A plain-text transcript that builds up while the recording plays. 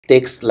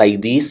text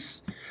like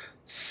this,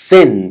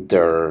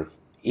 center,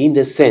 in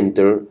the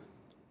center,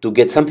 to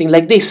get something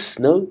like this,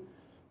 no?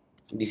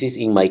 This is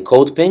in my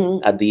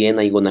CodePen. At the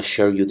end, I'm gonna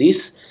show you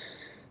this.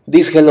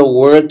 This hello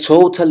world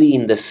totally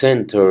in the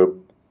center,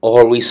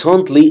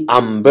 horizontally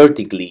and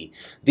vertically.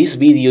 This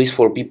video is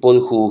for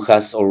people who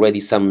has already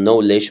some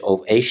knowledge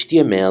of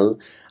HTML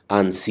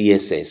and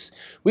CSS.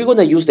 We're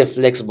gonna use the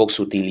Flexbox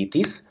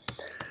utilities.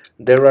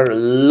 There are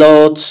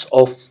lots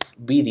of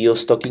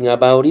videos talking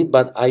about it,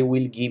 but I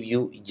will give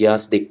you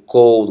just the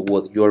code,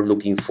 what you're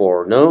looking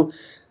for, no?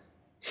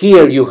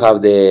 Here you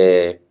have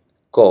the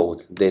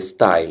code, the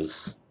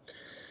styles.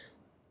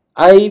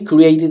 I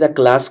created a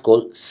class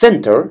called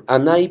center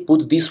and I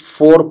put these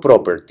 4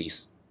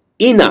 properties.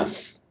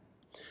 Enough.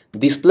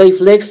 Display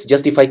flex,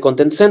 justify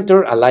content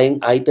center, align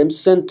items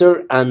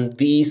center, and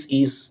this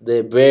is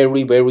the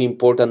very, very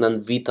important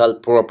and vital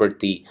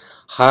property.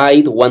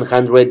 Height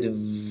 100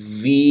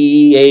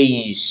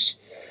 VH.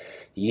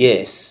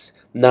 Yes.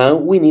 Now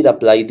we need to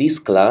apply this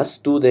class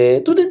to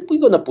the we're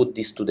gonna put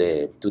this to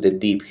the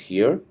div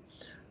here.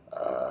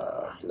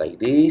 Like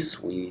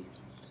this, we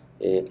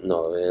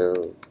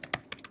novel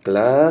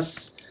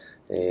class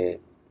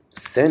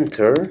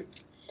center,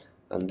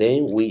 and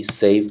then we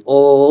save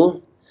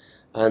all,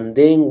 and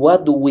then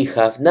what do we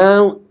have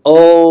now?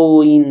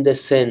 Oh, in the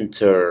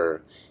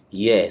center.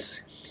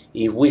 Yes,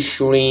 if we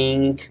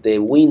shrink the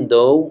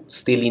window,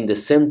 still in the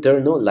center,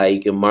 no,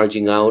 like a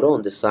margin out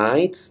on the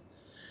sides,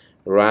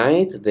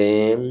 right?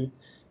 Then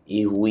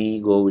if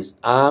we go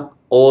up,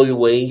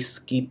 always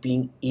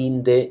keeping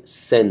in the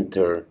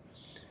center.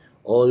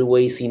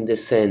 Always in the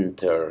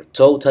center,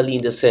 totally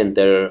in the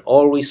center,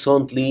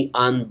 horizontally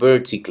and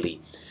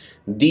vertically.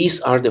 These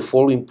are the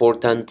 4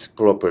 important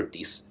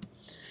properties.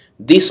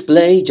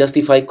 Display,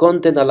 justify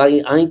content,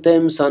 align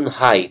items, and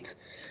height.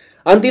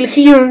 Until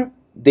here,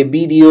 the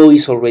video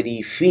is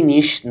already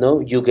finished, no?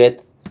 You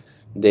get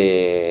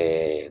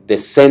the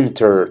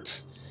centered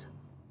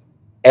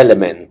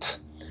element.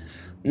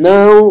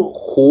 Now,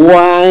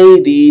 why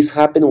this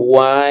happened?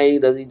 Why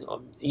does it...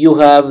 You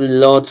have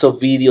lots of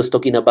videos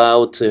talking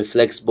about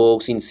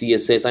Flexbox in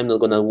CSS. I'm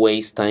not gonna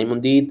waste time on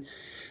it.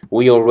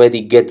 We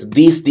already get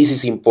this. This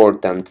is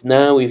important.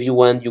 Now, if you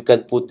want, you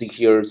can put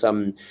here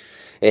some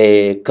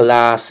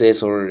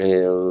classes or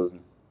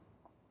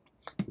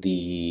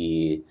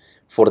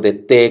for the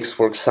text,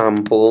 for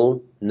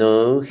example.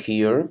 No,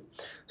 here,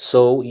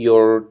 so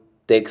your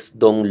text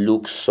don't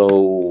look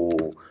so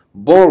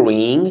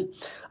boring.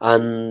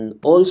 And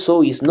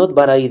also, it's not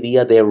bad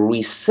idea the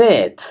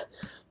reset.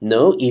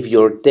 No, if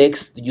your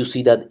text you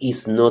see that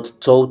is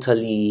not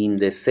totally in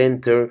the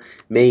center,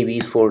 maybe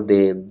it's for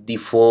the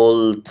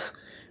default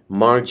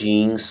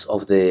margins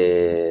of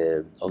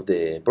the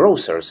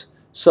browsers.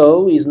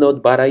 So it's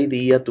not bad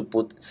idea to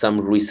put some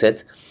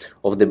reset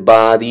of the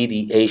body,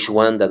 the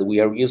H1 that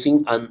we are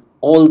using, and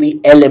all the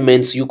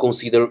elements you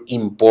consider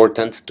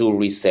important to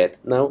reset.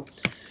 Now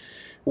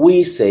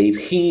we save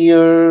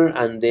here,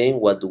 and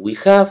then what do we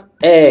have?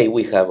 Hey,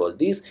 we have all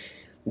this.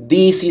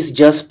 This is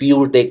just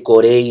pure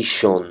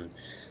decoration,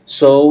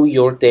 so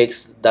your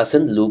text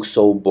doesn't look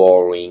so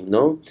boring,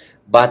 no?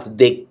 But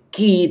the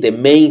key, the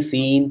main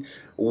thing,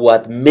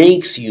 what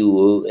makes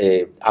you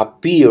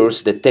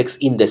appears the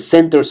text in the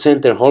center,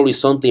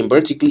 horizontally and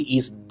vertically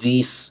is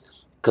this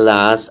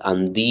class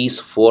and these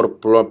 4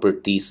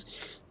 properties.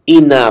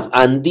 Enough,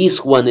 and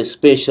this one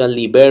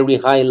especially very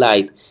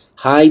highlight,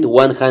 height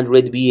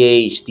 100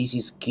 VH. This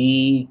is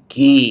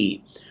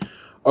key.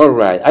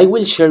 Alright, I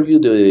will share you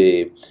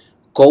the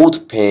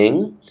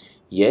CodePen,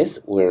 yes,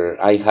 where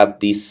I have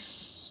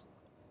this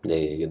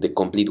the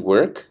complete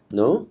work,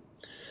 no?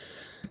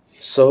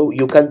 So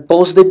you can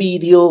pause the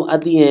video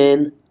at the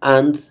end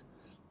and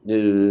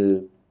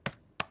you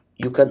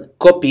can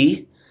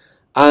copy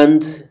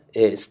and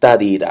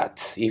study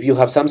that. If you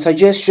have some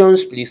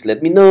suggestions, please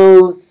let me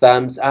know.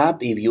 Thumbs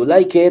up if you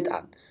like it,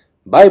 and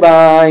bye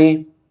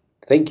bye.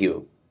 Thank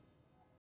you.